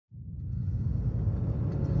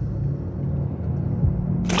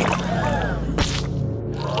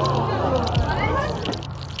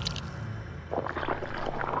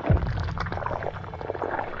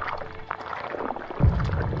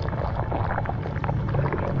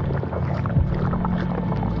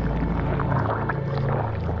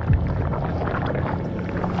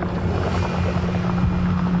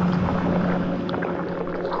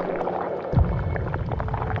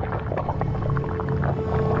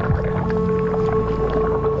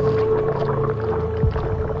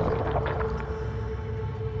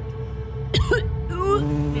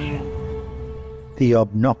the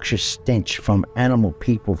obnoxious stench from animal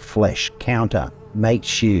people flesh counter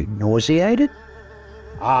makes you nauseated?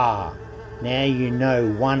 Ah, now you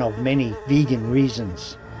know one of many vegan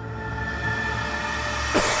reasons.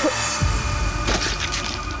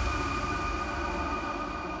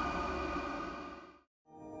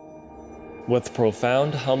 With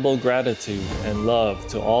profound humble gratitude and love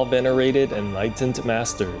to all venerated enlightened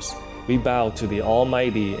masters, we bow to the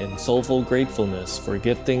Almighty in soulful gratefulness for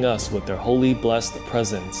gifting us with their holy blessed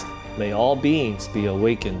presence. May all beings be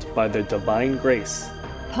awakened by their divine grace.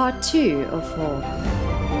 Part 2 of 4.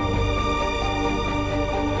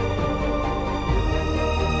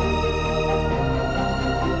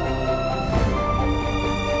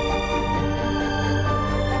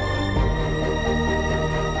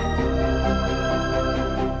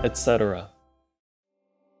 Etc.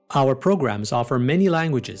 Our programs offer many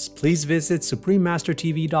languages. Please visit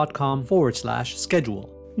suprememastertv.com/schedule.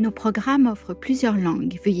 Nos programmes offrent plusieurs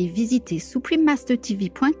langues. Veuillez visiter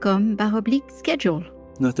suprememastertv.com/schedule.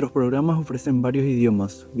 Nuestros programas ofrecen varios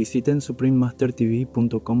idiomas. Visiten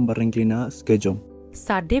suprememastertv.com/schedule.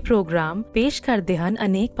 ਸਾਡੇ programme ਪੇਸ਼ ਕਰਦੇ ਹਨ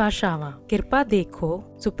ਅਨੇਕ ਭਾਸ਼ਾਵਾਂ। ਕਿਰਪਾ ਦੇਖੋ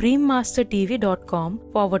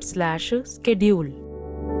suprememastertv.com/schedule.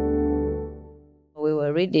 We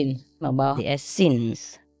were reading about the Essenes,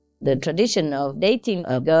 the tradition of dating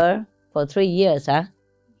a girl for 3 years,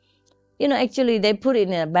 actually they put it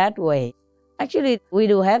in a bad way. Actually, we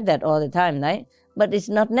do have that all the time, right? But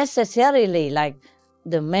it's not necessarily like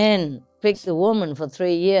the man picks the woman for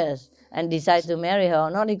 3 years and decides to marry her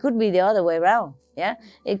or not. It could be the other way around, yeah?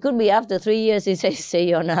 It could be after 3 years he says,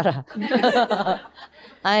 sayonara.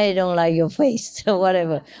 I don't like your face, or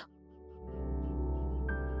whatever.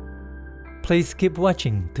 Please keep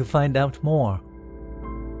watching to find out more.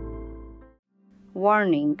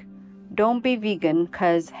 Warning: don't be vegan,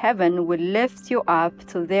 cause heaven will lift you up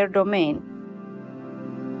to their domain.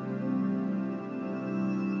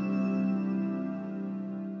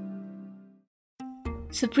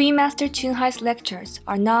 Supreme Master Chun Hai's lectures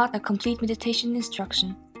are not a complete meditation instruction.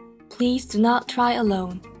 Please do not try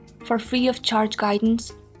alone. For free of charge guidance,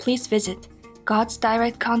 please visit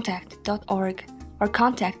godsdirectcontact.org or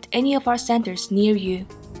contact any of our centers near you.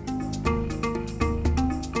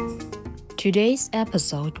 Today's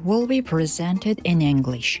episode will be presented in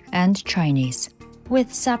English and Chinese, with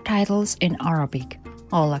subtitles in Arabic,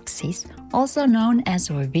 Aulacese, also known as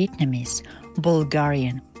Vietnamese,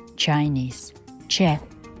 Bulgarian, Chinese, Czech,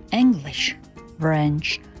 English, French,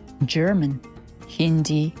 German,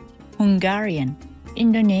 Hindi, Hungarian,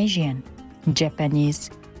 Indonesian, Japanese,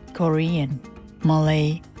 Korean, Malay,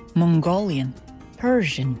 Mongolian,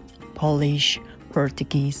 Persian, Polish,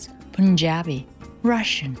 Portuguese, Punjabi,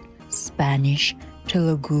 Russian, Spanish,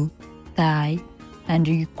 Telugu, Thai, and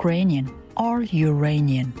Ukrainian or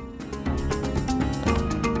Uranian.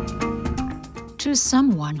 To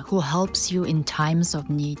someone who helps you in times of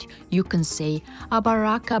need, you can say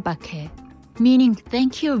Abaraka Bake, meaning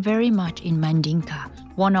thank you very much in Mandinka,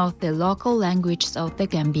 one of the local languages of the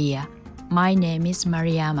Gambia. My name is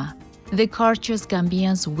Mariama. The courteous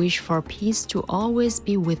Gambians wish for peace to always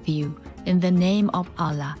be with you. In the name of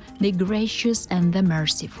Allah, the gracious and the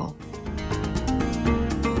merciful.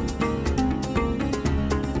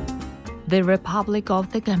 The Republic of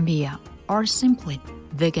the Gambia, or simply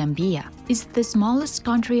the Gambia, is the smallest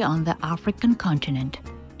country on the African continent.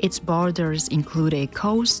 Its borders include a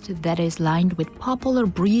coast that is lined with popular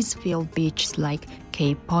breeze-filled beaches like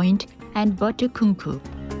Cape Point and Botukunku.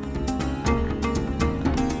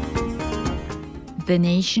 The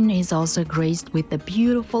nation is also graced with the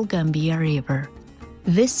beautiful Gambia River.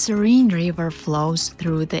 This serene river flows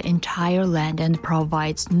through the entire land and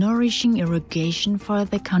provides nourishing irrigation for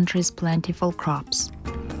the country's plentiful crops.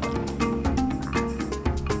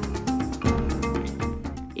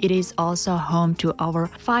 It is also home to over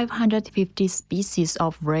 550 species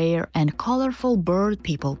of rare and colorful bird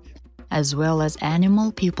people, as well as animal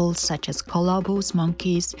people such as colobus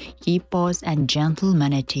monkeys, hippos, and gentle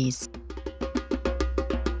manatees.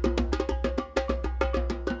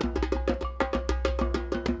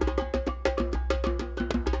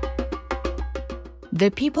 The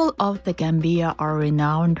people of the Gambia are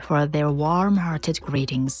renowned for their warm-hearted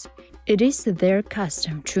greetings. It is their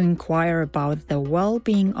custom to inquire about the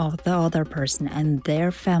well-being of the other person and their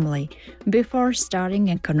family before starting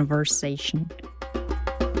a conversation.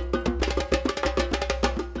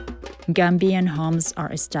 Gambian homes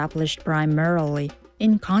are established primarily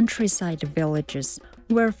in countryside villages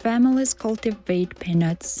where families cultivate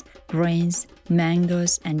peanuts, grains,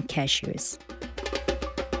 mangoes, and cashews.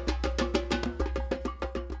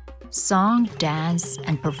 Song, dance,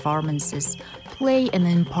 and performances play an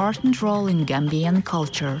important role in Gambian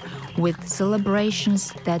culture with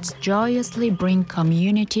celebrations that joyously bring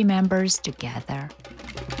community members together.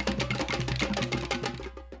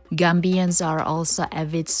 Gambians are also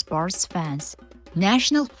avid sports fans.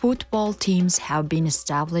 National football teams have been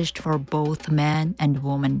established for both men and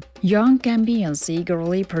women. Young Gambians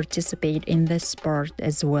eagerly participate in this sport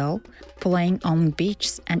as well, playing on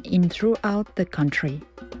beaches and in throughout the country.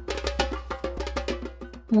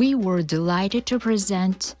 We were delighted to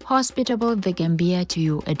present Hospitable the Gambia to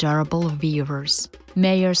you, adorable viewers.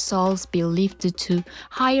 May your souls be lifted to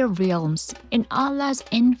higher realms in Allah's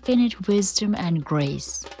infinite wisdom and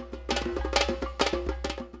grace.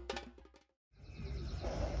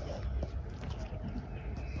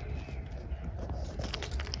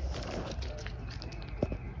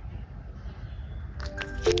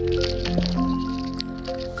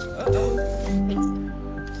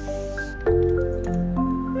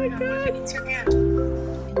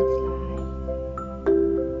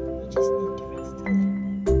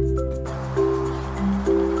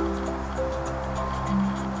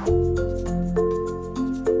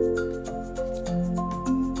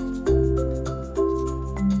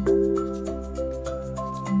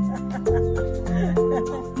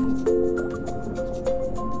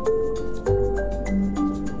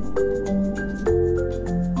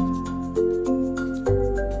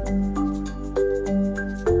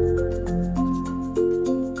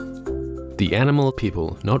 The animal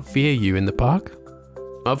people not fear you in the park?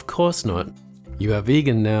 Of course not. You are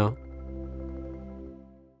vegan now.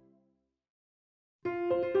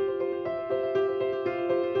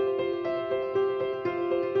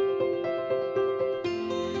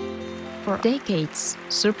 For decades,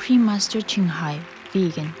 Supreme Master Qinghai,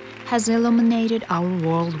 vegan, has illuminated our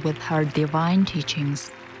world with her divine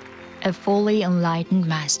teachings. A fully enlightened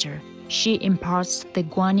master, she imparts the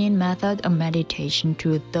Guanyin method of meditation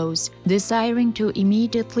to those desiring to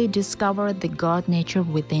immediately discover the God nature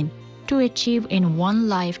within, to achieve in one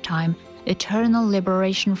lifetime eternal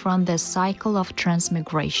liberation from the cycle of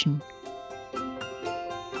transmigration.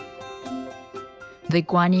 The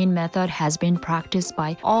Guanyin method has been practiced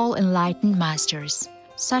by all enlightened masters,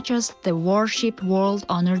 such as the worshipped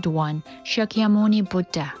world-honored one, Shakyamuni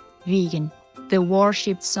Buddha, vegan, the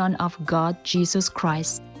worshipped Son of God, Jesus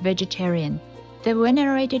Christ, vegetarian, the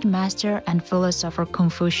venerated master and philosopher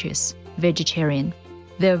Confucius, vegetarian,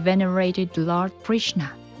 the venerated Lord Krishna,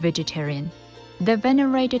 vegetarian, the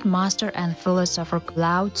venerated master and philosopher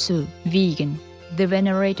Lao Tzu, vegan, the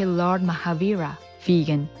venerated Lord Mahavira,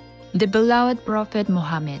 vegan, the beloved Prophet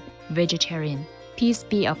Muhammad, vegetarian, peace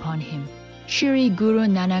be upon him, Shri Guru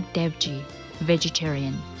Nanak Dev Ji,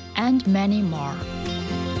 vegetarian, and many more.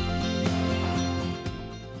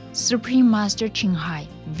 Supreme Master Qinghai,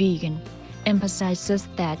 vegan, emphasizes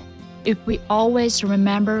that if we always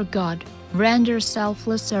remember God, render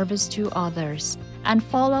selfless service to others, and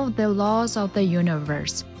follow the laws of the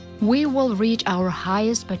universe, we will reach our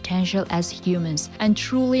highest potential as humans and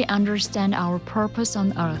truly understand our purpose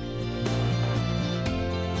on earth.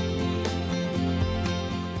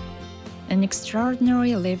 An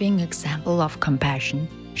extraordinary living example of compassion,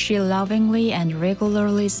 she lovingly and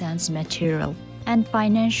regularly sends material and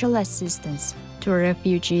financial assistance to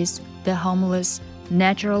refugees, the homeless,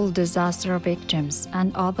 natural disaster victims,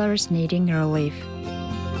 and others needing relief.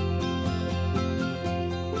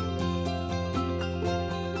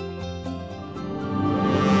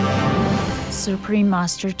 Supreme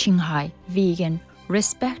Master Qinghai, vegan,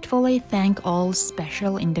 respectfully thank all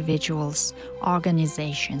special individuals,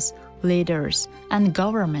 organizations, leaders, and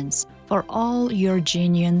governments for all your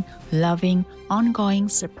genuine, loving, ongoing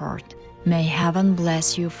support. May heaven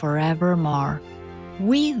bless you forevermore.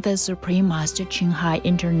 We, the Supreme Master Qinghai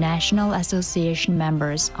International Association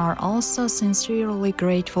members, are also sincerely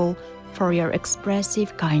grateful for your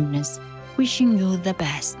expressive kindness, wishing you the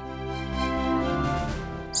best.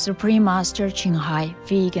 Supreme Master Qinghai,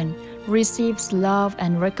 vegan, receives love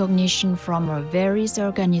and recognition from various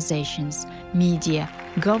organizations, media,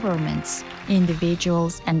 governments,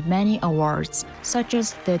 individuals, and many awards, such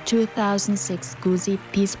as the 2006 Guzi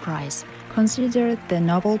Peace Prize, considered the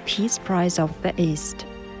Nobel Peace Prize of the East,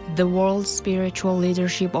 the World Spiritual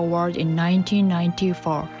Leadership Award in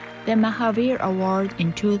 1994, the Mahavir Award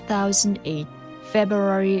in 2008,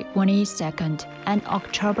 February 22nd and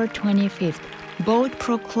October 25th, both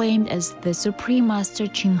proclaimed as the Supreme Master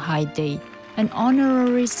Qinghai Day, an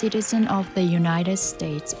honorary citizen of the United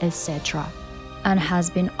States, etc., and has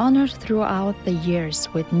been honored throughout the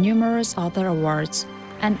years with numerous other awards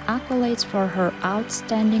and accolades for her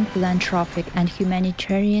outstanding philanthropic and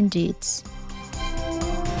humanitarian deeds.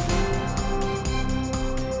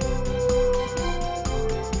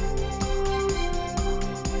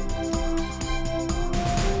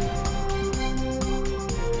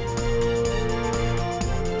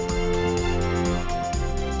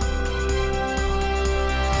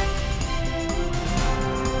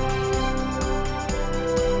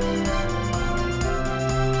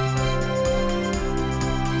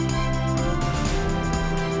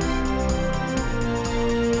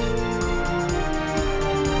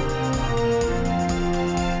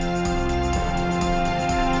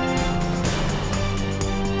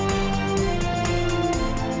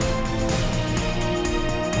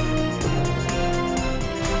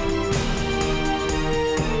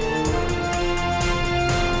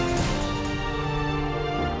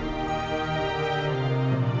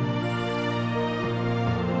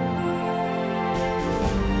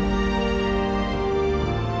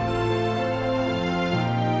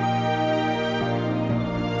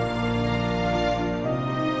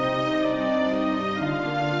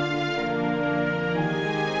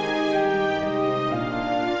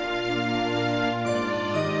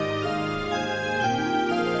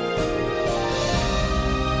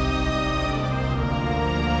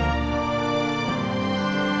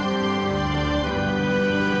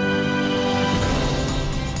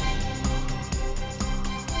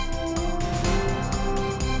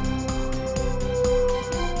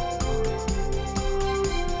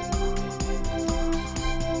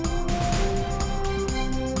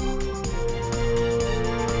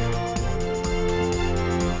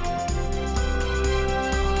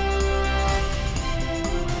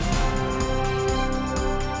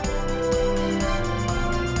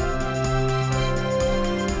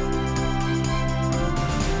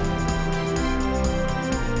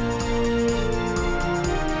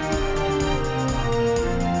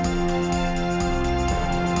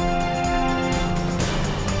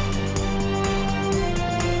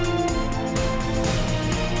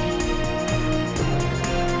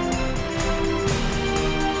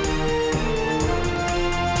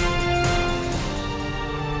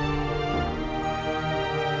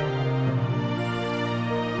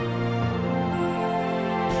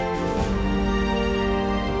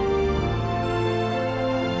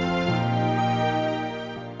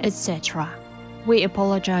 etc. We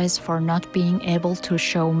apologize for not being able to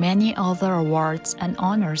show many other awards and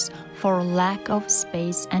honors for lack of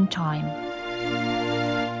space and time.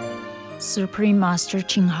 Supreme Master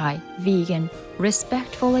Qinghai, vegan,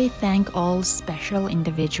 respectfully thank all special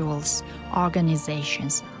individuals,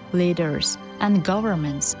 organizations, leaders, and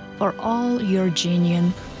governments for all your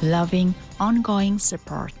genuine, loving, ongoing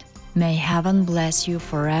support. May heaven bless you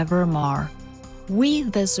forevermore. We,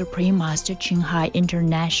 the Supreme Master Qinghai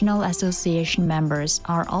International Association members,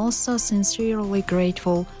 are also sincerely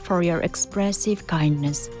grateful for your expressive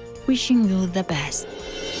kindness, wishing you the best.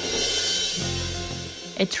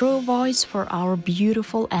 A true voice for our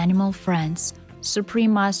beautiful animal friends,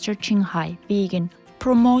 Supreme Master Qinghai, vegan,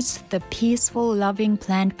 promotes the peaceful, loving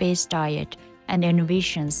plant-based diet and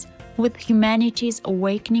envisions with humanity's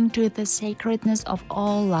awakening to the sacredness of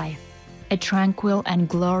all life, a tranquil and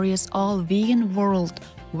glorious all-vegan world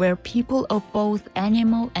where people of both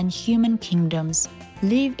animal and human kingdoms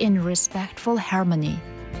live in respectful harmony.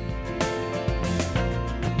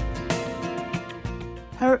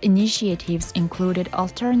 Her initiatives included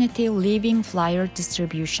alternative living flyer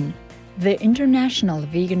distribution, the International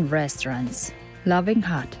Vegan Restaurants, Loving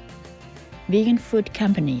Heart, vegan food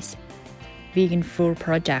companies, vegan food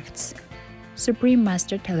projects, Supreme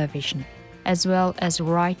Master Television, as well as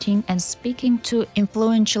writing and speaking to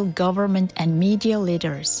influential government and media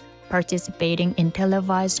leaders, participating in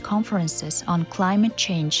televised conferences on climate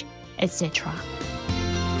change, etc.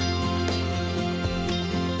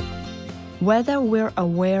 Whether we're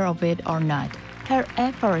aware of it or not, her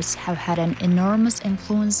efforts have had an enormous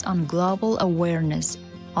influence on global awareness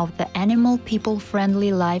of the animal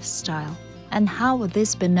people-friendly lifestyle and how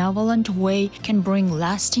this benevolent way can bring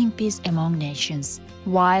lasting peace among nations,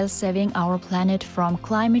 while saving our planet from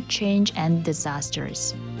climate change and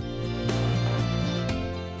disasters.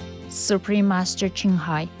 Supreme Master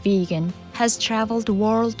Qinghai, vegan, has traveled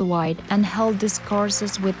worldwide and held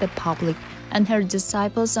discourses with the public and her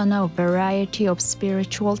disciples on a variety of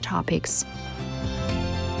spiritual topics.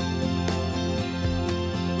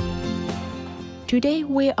 Today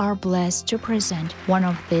we are blessed to present one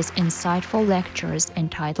of these insightful lectures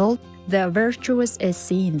entitled The Virtuous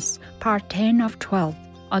Essenes, Part 10 of 12,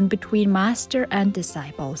 on Between Master and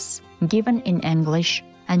Disciples, given in English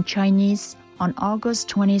and Chinese on August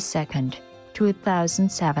 22,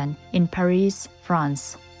 2007 in Paris,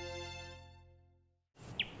 France.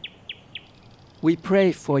 We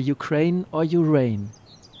pray for Ukraine or your reign.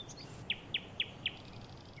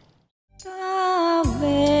 Ta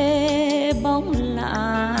về bóng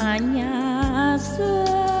lạ nhà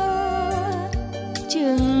xưa,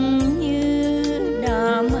 chừng như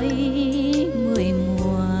đà mây mười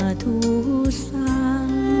mùa thu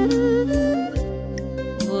sang,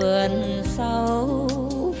 vườn sau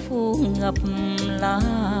phủ ngập lá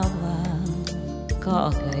vàng,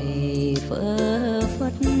 cỏ cây phơ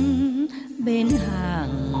phất bên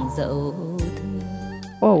hàng dậu thương.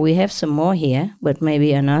 Oh, we have some more here, but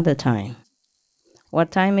maybe another time.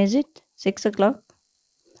 What time is it? 6 o'clock?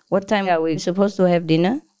 What time are we supposed to have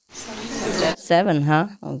dinner? 7, huh?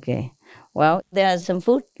 Okay. Well, there's some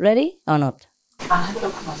food ready or not?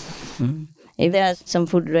 If there's some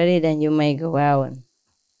food ready, then you may go out.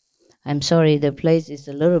 I'm sorry, the place is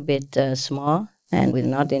a little bit small and with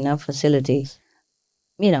not enough facilities.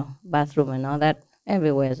 You know, bathroom and all that,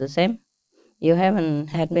 everywhere is the same. You haven't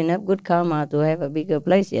had enough good karma to have a bigger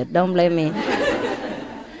place yet. Don't blame me.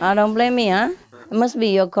 Don't blame me, huh? It must be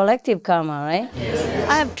your collective karma, right? Yes.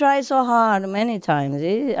 I have tried so hard many times.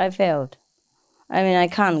 I failed. I mean, I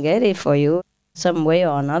can't get it for you some way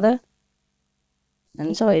or another.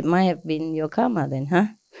 And so it might have been your karma then, huh?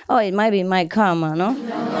 Oh, it might be my karma, no?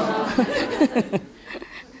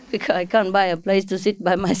 Because I can't buy a place to sit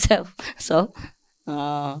by myself. So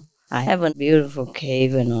I have a beautiful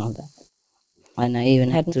cave and all that. And I even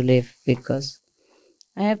had to leave because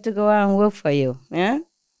I have to go out and work for you, yeah?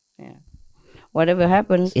 Yeah. Whatever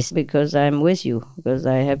happens is because I'm with you, because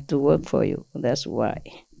I have to work for you. That's why.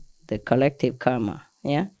 The collective karma,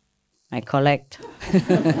 yeah? I collect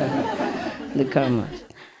the karma.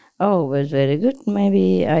 Oh, it was very good.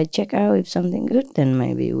 Maybe I check out if something good, then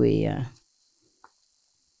maybe we...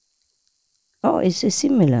 Oh, it's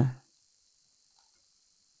similar.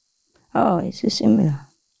 Oh, it's similar.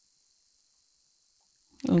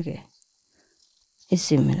 Okay. It's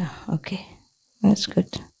similar. Okay. That's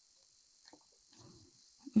good.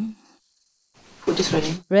 Food is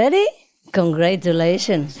ready. Ready?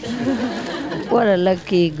 Congratulations. What a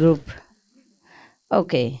lucky group.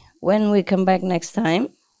 Okay. When we come back next time,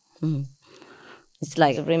 it's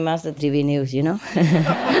like Supreme Master TV News, you know?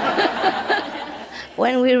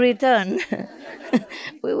 When we return,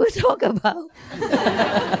 we will talk about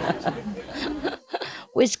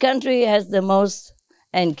which country has the most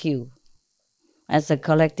NQ as a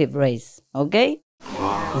collective race. Okay?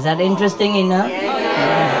 Wow. Is that interesting enough?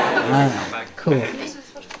 Yeah. Cool.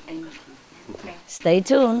 Stay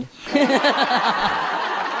tuned.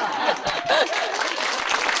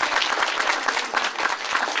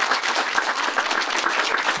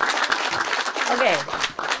 Okay.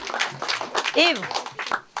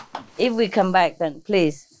 If we come back, then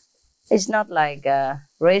please, it's not like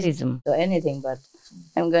racism or anything, but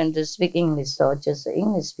I'm going to speak English, so just the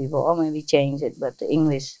English people, or maybe change it, but the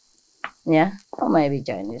English, yeah, or maybe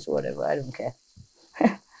Chinese, whatever, I don't care.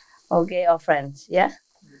 Okay, or French, yeah,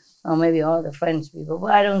 or maybe all the French people,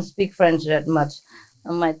 but I don't speak French that much,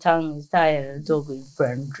 and my tongue is tired of talking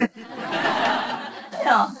French.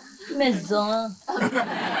 Yeah, maison,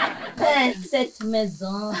 cette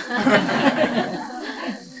maison.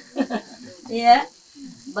 Yeah,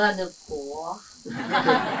 but the poor.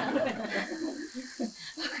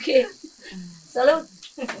 Okay, salute.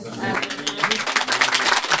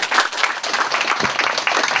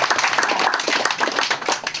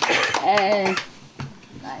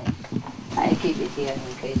 I keep it here in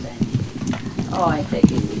case I need it. Or I take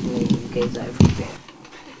it with me in case I forget.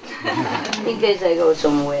 In case I go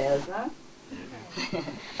somewhere else, huh?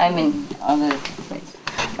 I mean, other place.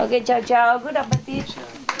 Okay, ciao, ciao. Good appetit.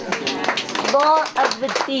 Bon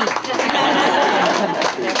appetit.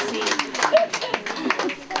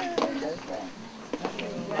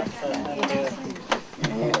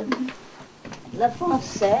 La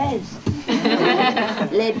française.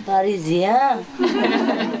 Les Parisiens.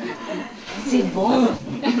 C'est bon.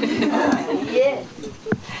 Yeah.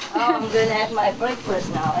 Oh, I'm going to have my breakfast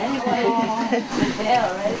now. Anybody prepare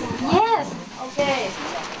already? Yes. Okay.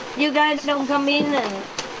 You guys don't come in and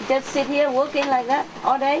just sit here working like that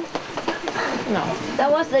all day? No.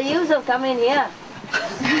 That was the use of coming here.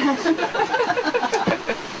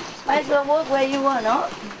 Might as well work where you want, no?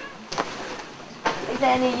 Is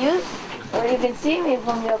there any use? Or you can see me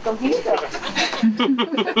from your computer.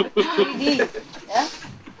 3D, yeah?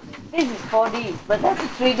 This is 4D, but that's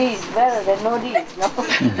 3D is better than no D, no?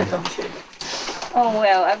 Oh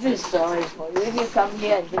well, I feel sorry for you. If you come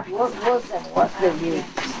here and just work, and what's the use?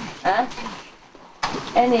 Huh?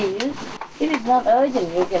 Any use? If it's not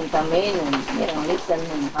urgent, you can come in and, listen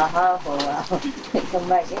and ha-ha for a while. Come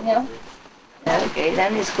back, Okay,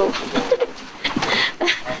 then it's cool.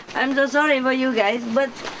 I'm so sorry for you guys, but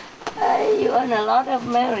you earn a lot of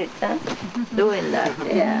merit, huh? Doing that,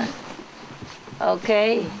 yeah.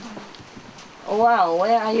 Okay. Wow,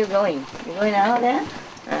 where are you going? You going out there?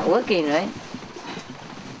 Working, right?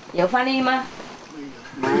 有翻译吗？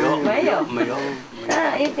没有。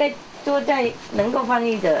一个坐在能够翻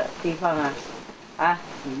译的地方啊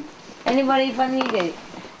？Anybody 翻译给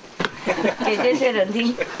这些人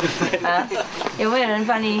听？有没有人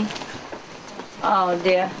翻译？ Oh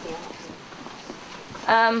dear.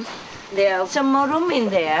 There are some more room in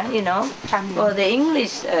there, for the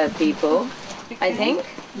English people, I think.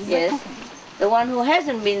 Yes. The one who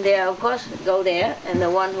hasn't been there, of course, go there. And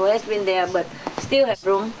the one who has been there but still has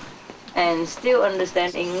room and still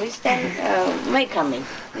understand English, then may come in.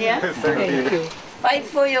 Yeah? Thank you. Fight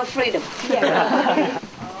for your freedom. Yeah.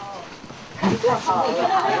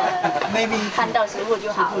 那边看到食物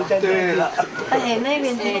就好了。对了。哎，那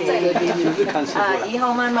边是以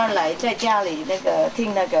后慢慢来，在家里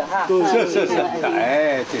听那个哈。是，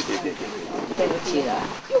哎，对。对不起了。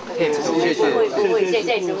谢谢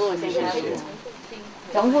师傅，谢谢。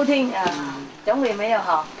重复听啊，总理没有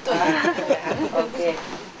好。对。Okay,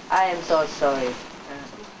 I am so sorry.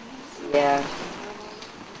 Yeah.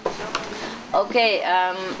 Okay,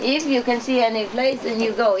 if you can see any place, then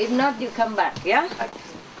you go. If not, you come back, yeah?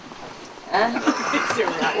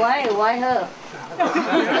 Why her?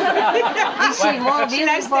 Is she more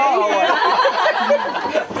beautiful?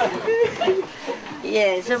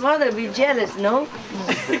 Yeah, some other be jealous, no?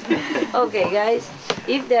 Okay, guys,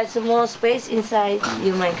 if there's more space inside,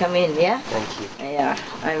 you might come in, yeah? Thank you. Yeah,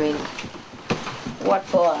 I mean, what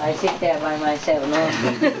for? I sit there by myself, no?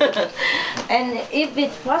 And if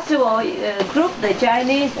it's possible, group the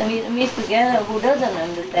Chinese and Vietnamese together who doesn't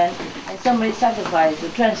understand, and somebody sacrifice to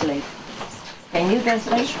translate. Can you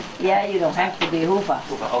translate? Yeah, you don't have to be Hufa.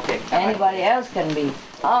 Okay. Anybody else can be.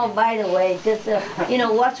 Oh, by the way, just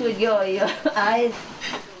watch with your eyes,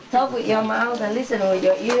 talk with your mouth, and listen with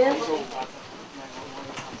your ears.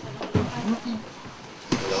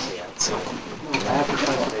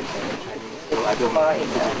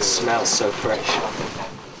 It smells so fresh.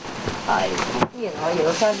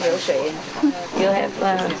 You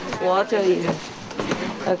have water in.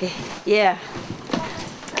 Okay, yeah.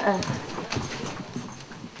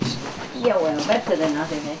 Yeah, well, better than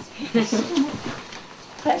nothing, eh?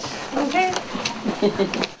 Okay.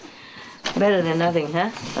 Better than nothing, huh?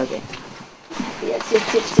 Okay. Yeah, sit.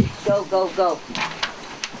 Go. Go.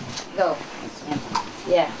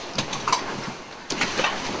 Yeah.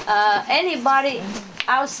 Anybody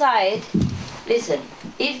outside, listen,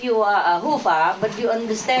 if you are a Hufa, but you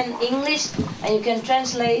understand English and you can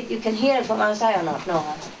translate, you can hear it from outside or not? No,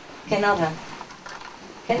 huh? Cannot, huh?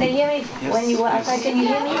 Can they hear me? Yes, When you were outside, can you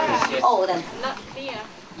hear me? Yes. Oh, then. Not clear.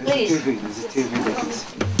 Please. There's a TV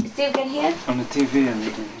that Still can hear? on the TV and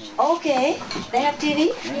you can hear. Okay. They have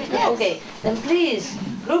TV? Yes. Okay. Then please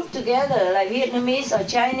group together like Vietnamese or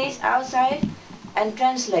Chinese outside and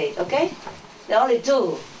translate, okay? There are only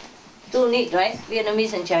two. Two need, right?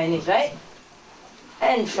 Vietnamese and Chinese, right?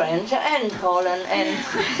 And French and Poland and,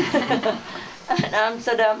 and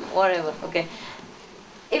Amsterdam, whatever, okay?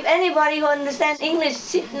 If anybody who understands English,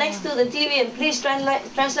 sit next to the TV and please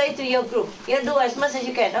translate to your group. You do as much as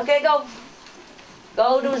you can. Okay, go.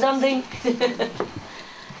 Go do something.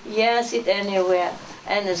 Yeah, sit anywhere.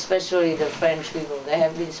 And especially the French people, they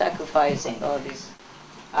have been sacrificing all these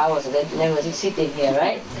hours that they never sitting here,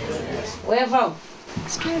 right? Where from?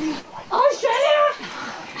 Australia. Australia?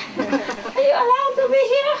 Are you allowed to be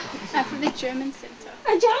here? From the German Center.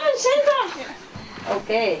 A German center? Yeah.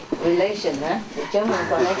 Okay, relation, huh? The German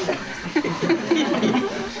connection.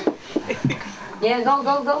 Yeah,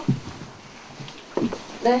 go.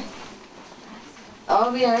 There.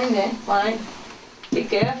 All behind there, fine. Be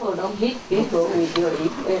careful, don't hit people with your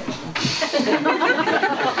hip.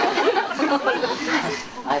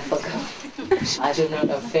 I forgot. I do not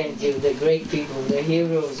offend you, the great people, the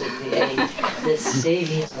heroes of the age, the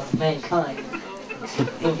saviors of mankind.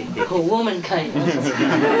 Womankind.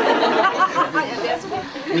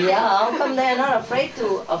 Yeah, how come they're not afraid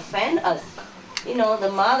to offend us? You know,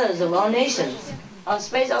 the mothers of all nations. Our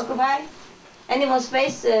space occupied? Any more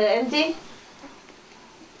space empty?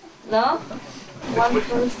 No? One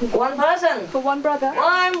person. One person? For one brother.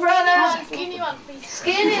 One brother! Skinny one, please.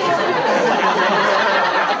 Skinny one!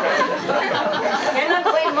 Cannot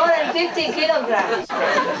weigh more than 50 kilograms.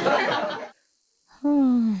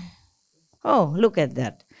 Oh, look at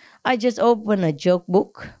that. I just opened a joke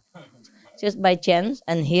book, just by chance,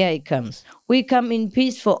 and here it comes. We come in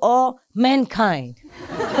peace for all mankind.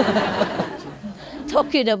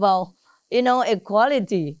 Talking about,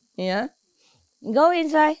 equality, yeah? Go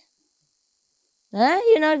inside. Huh?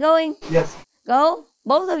 You're not going? Yes. Go.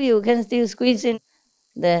 Both of you can still squeeze in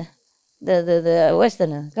the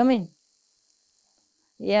Westerner. Come in.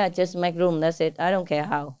 Yeah, just make room. That's it. I don't care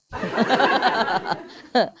how.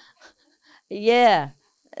 Yeah.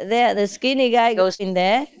 There, the skinny guy goes in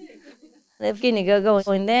there. The skinny girl goes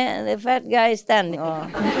in there, and the fat guy is standing. Oh.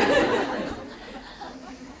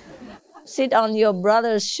 Sit on your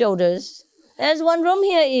brother's shoulders. There's one room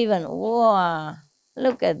here even. Wow.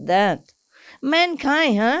 Look at that.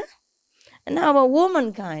 Mankind, huh? And how about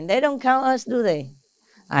womankind? They don't count us, do they?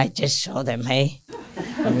 I just show them, hey?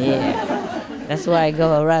 Yeah. That's why I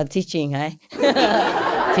go around teaching, hey?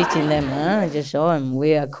 Teaching them, huh? Just show them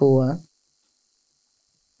we are cool, huh?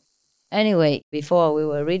 Anyway, before we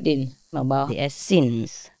were reading about the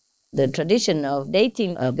Essenes, the tradition of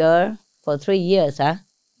dating a girl for 3 years, huh?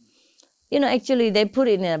 Actually, they put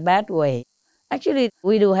it in a bad way. Actually,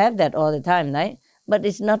 we do have that all the time, right? But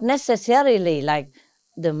it's not necessarily like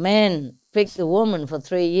the man picks the woman for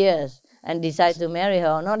 3 years and decides to marry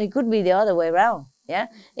her or not. It could be the other way around, yeah?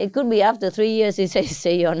 It could be after 3 years he says,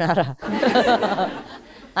 sayonara.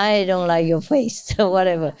 I don't like your face, or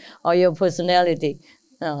whatever, or your personality.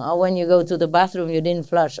 No, or when you go to the bathroom, you didn't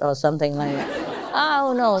flush or something like that.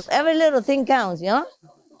 Oh, who knows? Every little thing counts,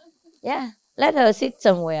 Yeah, let her sit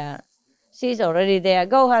somewhere. She's already there.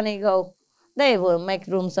 Go, honey, go. They will make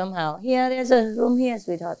room somehow. Here, there's a room here,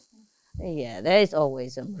 sweetheart. Yeah, there is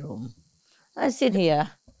always some room. I sit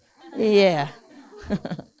here. Yeah.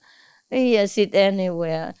 Yeah, sit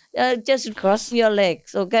anywhere. Just cross your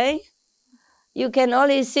legs, okay? You can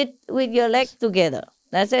only sit with your legs together.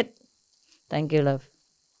 That's it. Thank you, love.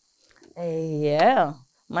 Yeah.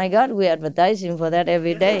 My God, we're advertising for that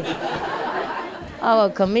every day. Our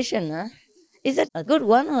commission, huh? Is it a good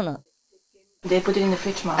one or not? They put it in the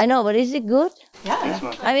fridge, Mom. I know, but is it good?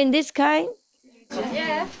 Yeah. I mean, this kind?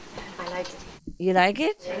 Yeah. I like it. You like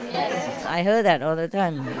it? Yes. I heard that all the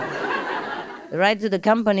time. Write to the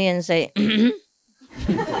company and say,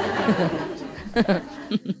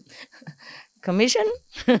 commission?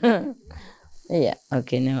 Yeah,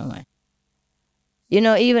 okay, never mind.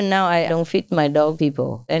 Even now I don't feed my dog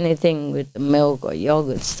people anything with milk or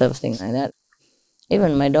yogurt, stuff, things like that.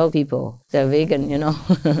 Even my dog people, they're vegan, you know.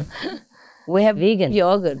 We have vegan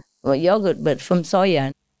yogurt, but from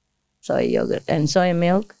soy yogurt and soy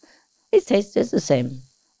milk. It tastes just the same.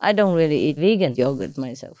 I don't really eat vegan yogurt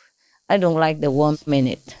myself. I don't like the worm in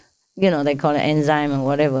it. They call it enzyme or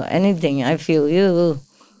whatever. Anything I feel, yeah,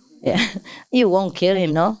 you won't kill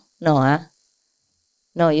him, no? No, huh?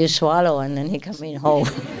 No, you swallow and then he come in whole.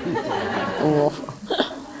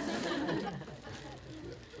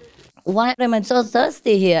 Why am I so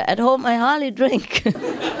thirsty here? At home I hardly drink.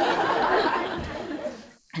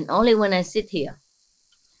 And only when I sit here.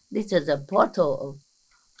 This is a bottle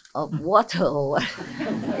of water or what.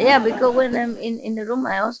 Yeah, because when I'm in the room,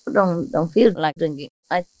 I also don't feel like drinking.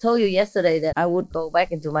 I told you yesterday that I would go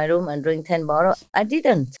back into my room and drink 10 bottles. I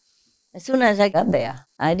didn't. As soon as I got there,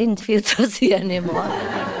 I didn't feel thirsty anymore.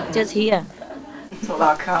 Just here. It's all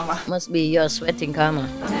our karma. Must be your sweating karma.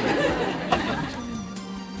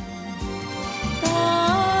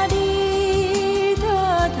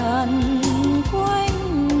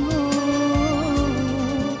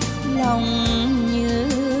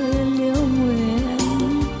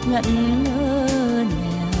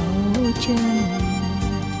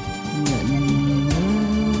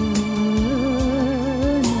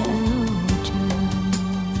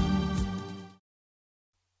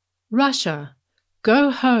 Russia,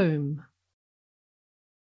 go home.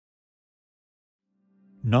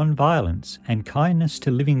 Non-violence and kindness to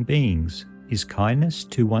living beings is kindness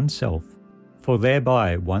to oneself, for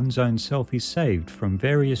thereby one's own self is saved from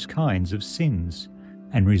various kinds of sins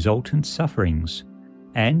and resultant sufferings,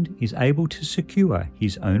 and is able to secure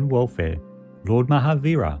his own welfare. Lord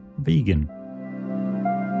Mahavira, vegan.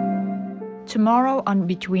 Tomorrow on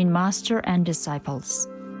Between Master and Disciples.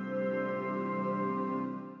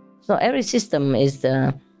 So every system is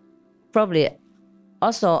probably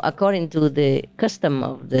also according to the custom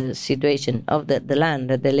of the situation of the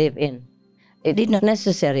land that they live in. It did not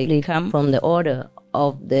necessarily come from the order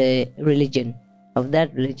of the religion, of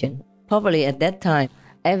that religion. Probably at that time,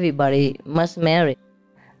 everybody must marry,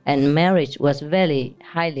 and marriage was very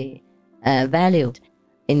highly valued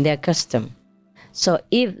in their custom. So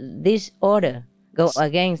if this order goes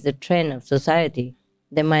against the trend of society,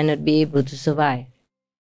 they might not be able to survive.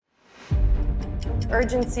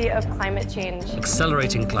 Urgency of climate change.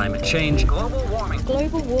 Accelerating climate change. Global warming.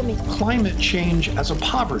 Global warming. Climate change as a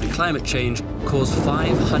poverty. Climate change caused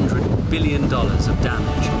 $500 billion of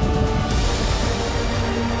damage.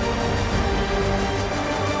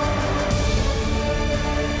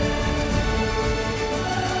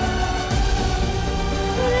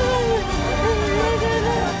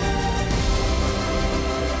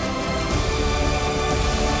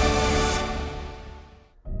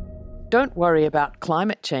 Don't worry about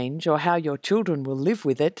climate change or how your children will live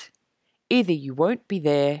with it. Either you won't be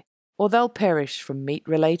there, or they'll perish from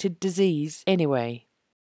meat-related disease anyway.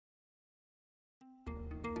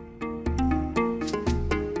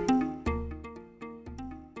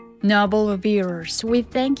 Noble viewers, we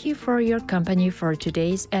thank you for your company for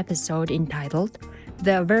today's episode entitled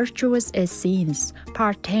The Virtuous Essenes,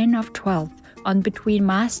 Part 10 of 12 on Between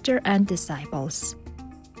Master and Disciples.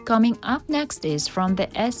 Coming up next is from the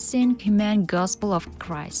Essene Humane Gospel of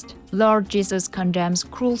Christ. Lord Jesus condemns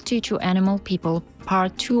cruelty to animal people,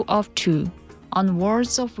 Part 2 of 2, on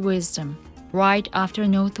Words of Wisdom, right after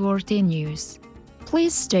noteworthy news.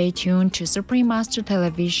 Please stay tuned to Supreme Master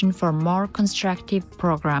Television for more constructive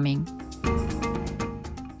programming.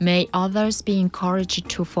 May others be encouraged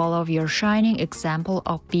to follow your shining example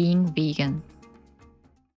of being vegan.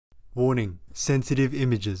 Warning: sensitive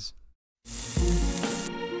images.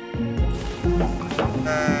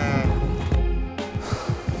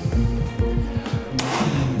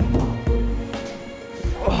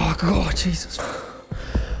 Oh, God, Jesus.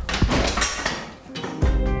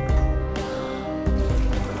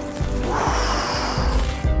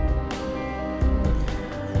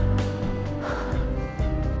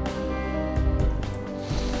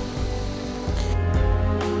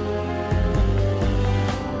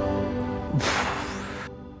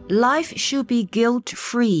 Life should be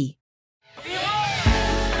guilt-free.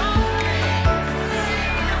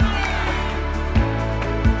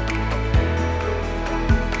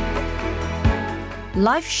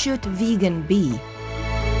 Life should vegan be.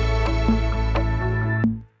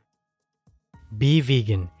 Be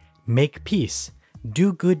vegan. Make peace.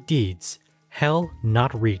 Do good deeds. Hell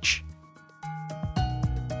not reach.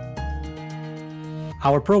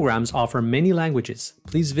 Our programs offer many languages.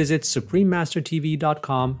 Please visit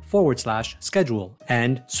suprememastertv.com/schedule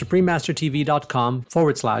and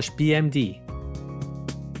suprememastertv.com/BMD.